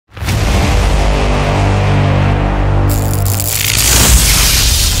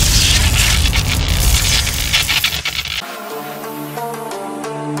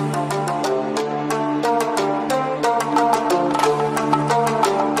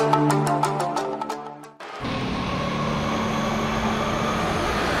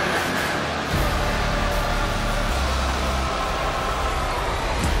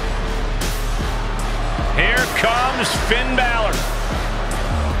Finn Balor.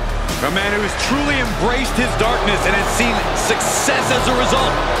 A man who has truly embraced his darkness and has seen success as a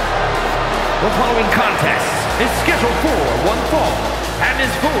result. The following contest is scheduled for one fall and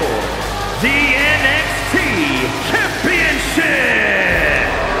is for the NXT Championship.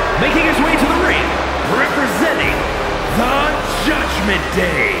 Making his way to the ring, representing the Judgment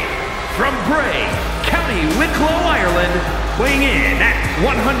Day, from Bray, County Wicklow, Ireland, weighing in at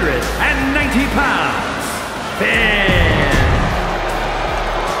 190 pounds, Finn.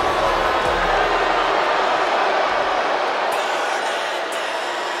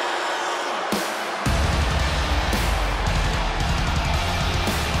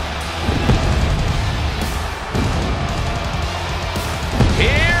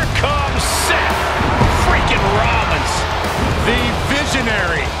 Here comes Seth Freakin Rollins, The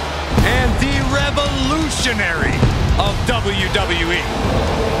visionary and the revolutionary of WWE.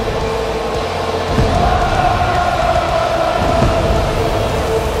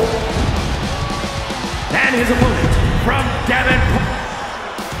 And his opponent from Davenport.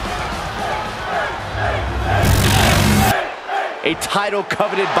 A title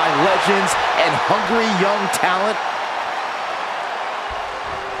coveted by legends and hungry young talent.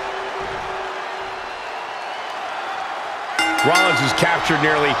 Rollins has captured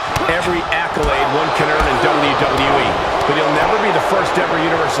nearly every accolade one can earn in WWE, but he'll never be the first ever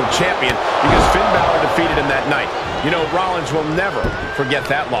Universal Champion because Finn Balor defeated him that night. You know, Rollins will never forget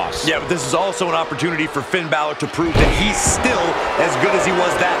that loss. Yeah, but this is also an opportunity for Finn Balor to prove that he's still as good as he was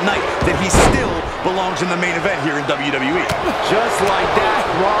that night, that he still belongs in the main event here in WWE. Just like that,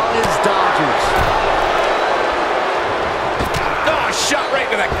 Rollins dodgers. Oh, shot right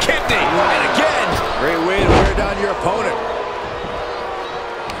to the kidney. And again. Great way to wear down your opponent.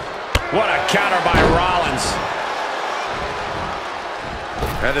 What a counter by Rollins.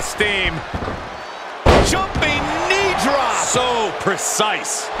 And the steam. Jumping knee drop. So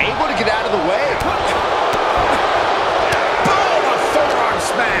precise. Able to get out of the way. Boom! A forearm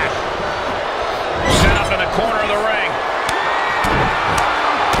smash. Set up in the corner of the ring.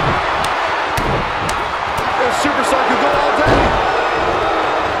 The superstar could go all day.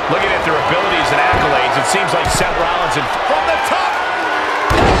 Looking at their abilities and accolades, it seems like Seth Rollins from the top.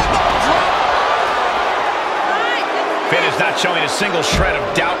 Finn is not showing a single shred of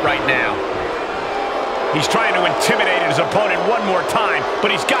doubt right now. He's trying to intimidate his opponent one more time, but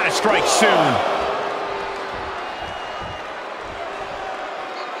he's got to strike soon.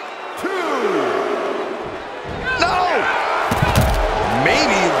 No!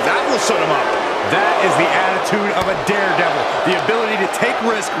 Maybe that will shut him up. That is the attitude of a daredevil. The ability to take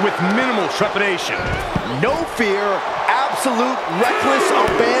risk with minimal trepidation. No fear, absolute reckless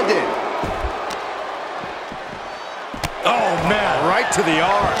abandon. Oh, man, right to the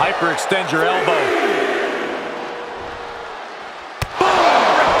arm. Hyperextend your elbow.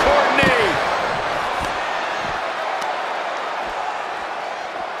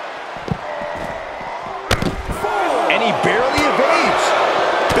 And he barely evades.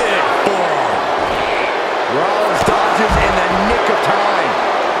 Big forearm. Rollins dodges in the nick of time.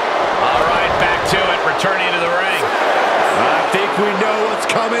 All right, back to it, returning to the ring. I think we know what's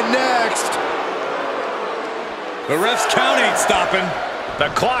coming next. The ref's count ain't stopping. The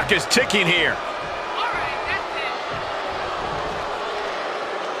clock is ticking here.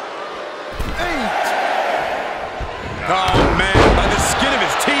 Oh, man, by the skin of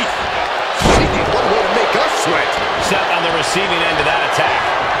his teeth. What a way to make us sweat. Seth on the receiving end of that attack.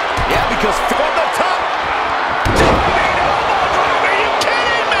 Yeah, because From the top. Jumping elbow drop. Are you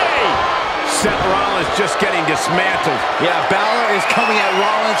kidding me? Seth Rollins just getting dismantled. yeah, Balor is coming at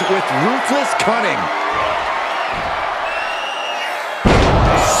Rollins with ruthless cunning.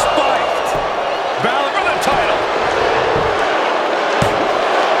 Spiked. Balor for the title.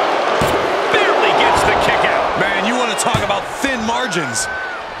 Barely gets the kick out. Man, you want to talk about thin margins.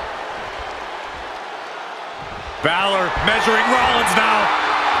 Balor measuring Rollins now.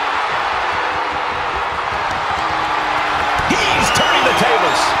 He's turning the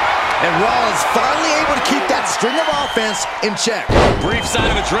tables. And Rollins finally able to keep that string of offense in check. Brief sign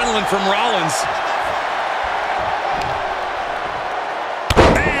of adrenaline from Rollins.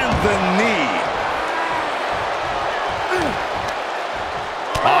 And the knee.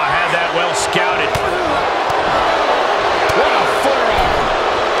 Oh, I had that well scouted. What a forearm.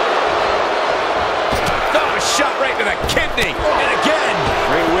 Oh, a shot right to the kidney. And again.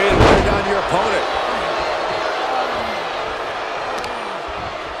 Great way to wear down your opponent.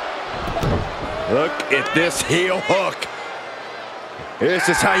 Look at this heel hook. This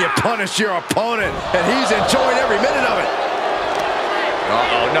is how you punish your opponent, and he's enjoying every minute of it.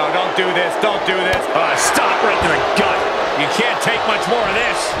 Uh-oh, no, don't do this, don't do this. Stop right to the gut. You can't take much more of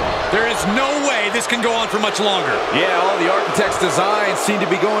this. There is no way this can go on for much longer. Yeah, all the architect's designs seem to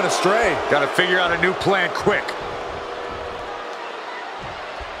be going astray. Got to figure out a new plan quick.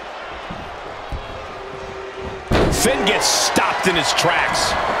 Finn gets stopped in his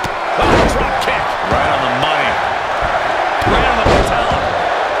tracks. Oh, drop kick. Right on the money. Right on the patella.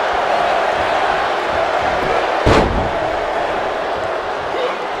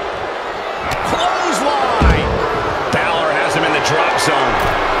 Clothesline. Balor has him in the drop zone.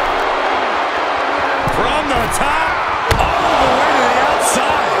 From the top, all the way to the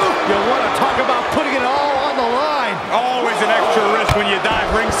outside. You want to talk about putting it all on the line. Always an extra risk when you dive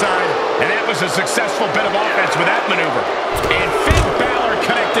ringside. And that was a successful bit of offense with that maneuver. And Finn Balor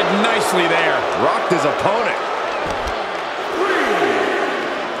connected nicely there. Rocked his opponent.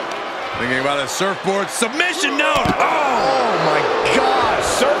 Thinking about a surfboard submission note. Oh my God.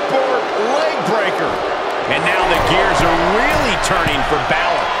 Surfboard leg breaker. And now the gears are really turning for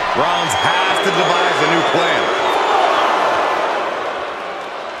Balor. Rollins has to devise a new plan.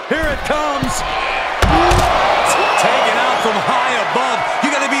 Here it comes. Taken out from high above.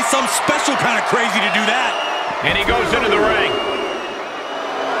 You got to be some special kind of crazy to do that. And he goes into the ring.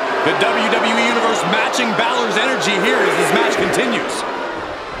 The WWE Universe matching Balor's energy here as this match continues.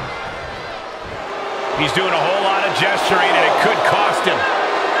 He's doing a whole lot of gesturing, and it could cost him.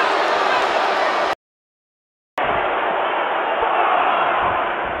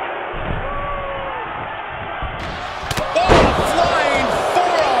 Oh, flying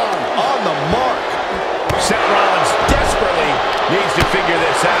forearm on the mark. Seth Rollins desperately needs to figure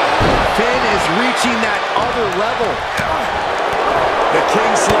this out. Finn is reaching that other level. The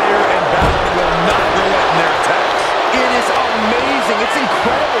Kingslayer and Balor will not relent in their attacks. It is amazing. It's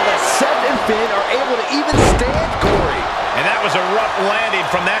incredible that Seth and Finn are able to even stand Corey. And that was a rough landing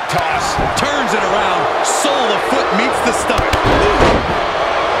from that toss. Turns it around. Sole of foot meets the stomach.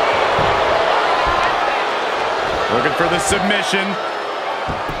 Looking for the submission.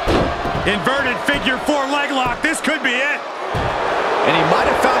 Inverted figure 4 leg lock. This could be it. And he might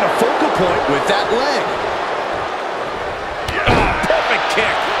have found a focal point with that leg. Oh, perfect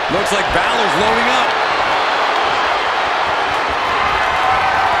kick. Looks like Balor's loading up.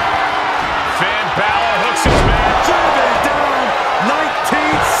 Finn Balor hooks his man. Driven down.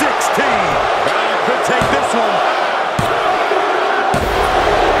 1916. Balor could take this one.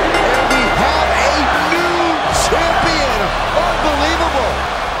 And we have a new champion. Unbelievable.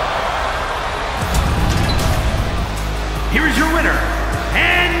 Here is your winner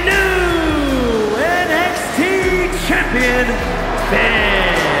and new NXT champion,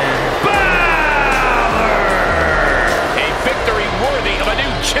 Finn Balor. A victory worthy of a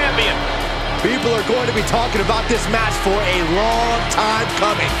new champion. People are going to be talking about this match for a long time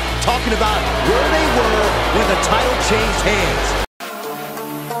coming. Talking about where they were when the title changed hands.